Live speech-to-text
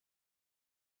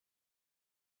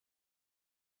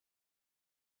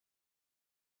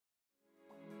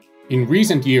In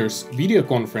recent years, video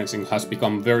conferencing has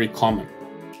become very common.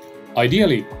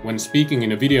 Ideally, when speaking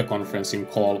in a video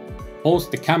conferencing call, both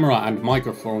the camera and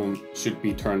microphone should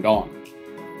be turned on.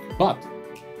 But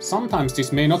sometimes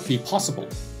this may not be possible.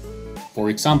 For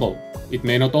example, it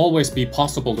may not always be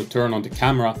possible to turn on the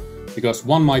camera because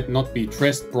one might not be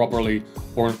dressed properly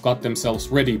or got themselves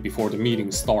ready before the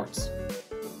meeting starts.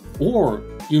 Or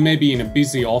you may be in a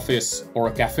busy office or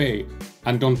a cafe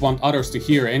and don't want others to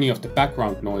hear any of the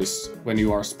background noise when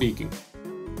you are speaking.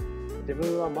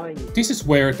 This is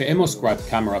where the EmoScribe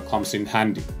camera comes in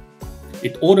handy.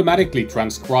 It automatically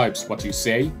transcribes what you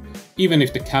say, even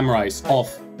if the camera is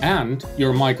off and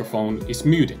your microphone is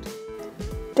muted.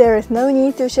 There is no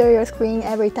need to share your screen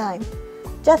every time.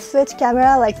 Just switch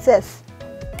camera like this.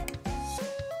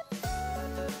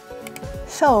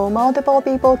 So multiple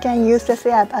people can use this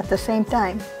app at the same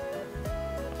time.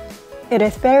 It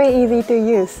is very easy to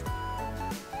use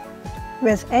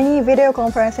with any video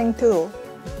conferencing tool.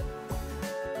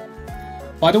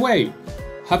 By the way,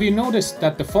 have you noticed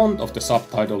that the font of the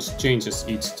subtitles changes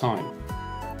each time?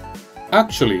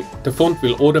 Actually, the font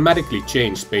will automatically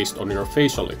change based on your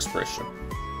facial expression.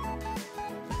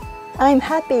 I'm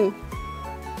happy.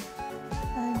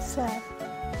 I'm sad.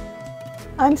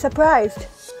 I'm surprised.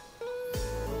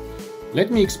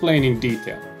 Let me explain in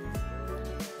detail.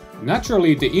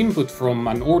 Naturally, the input from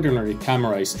an ordinary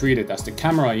camera is treated as the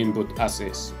camera input as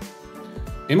is.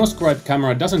 EmoScribe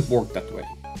Camera doesn't work that way.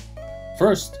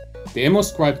 First, the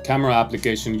EmoScribe Camera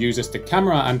application uses the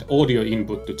camera and audio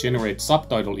input to generate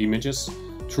subtitle images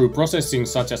through processing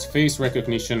such as face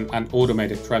recognition and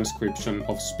automated transcription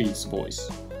of speech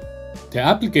voice. The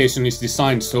application is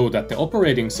designed so that the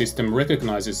operating system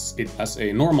recognizes it as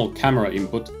a normal camera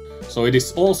input, so it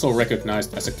is also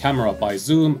recognized as a camera by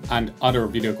Zoom and other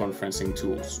video conferencing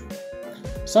tools.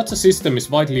 Such a system is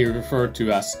widely referred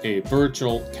to as a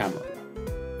virtual camera.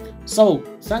 So,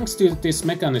 thanks to this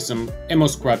mechanism,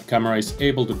 EmoScribe Camera is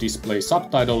able to display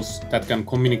subtitles that can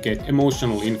communicate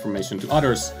emotional information to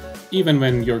others, even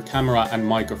when your camera and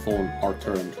microphone are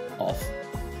turned off.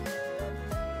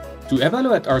 To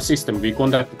evaluate our system, we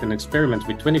conducted an experiment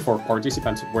with 24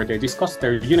 participants where they discussed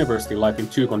their university life in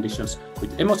two conditions,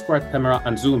 with EmoScribe Camera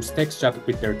and Zoom's text chat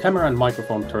with their camera and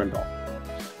microphone turned off.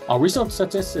 Our results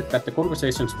suggested that the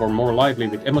conversations were more lively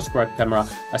with EmoScribe Camera,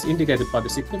 as indicated by the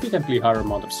significantly higher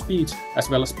amount of speech, as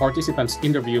well as participants'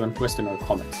 interview and questionnaire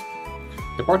comments.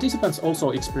 The participants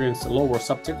also experienced a lower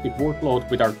subjective workload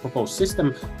with our proposed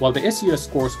system, while the SUS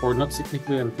scores were not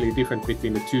significantly different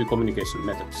between the two communication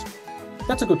methods.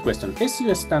 That's a good question.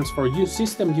 SUS stands for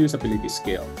System Usability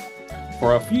Scale.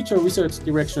 For our future research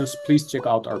directions, please check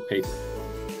out our paper.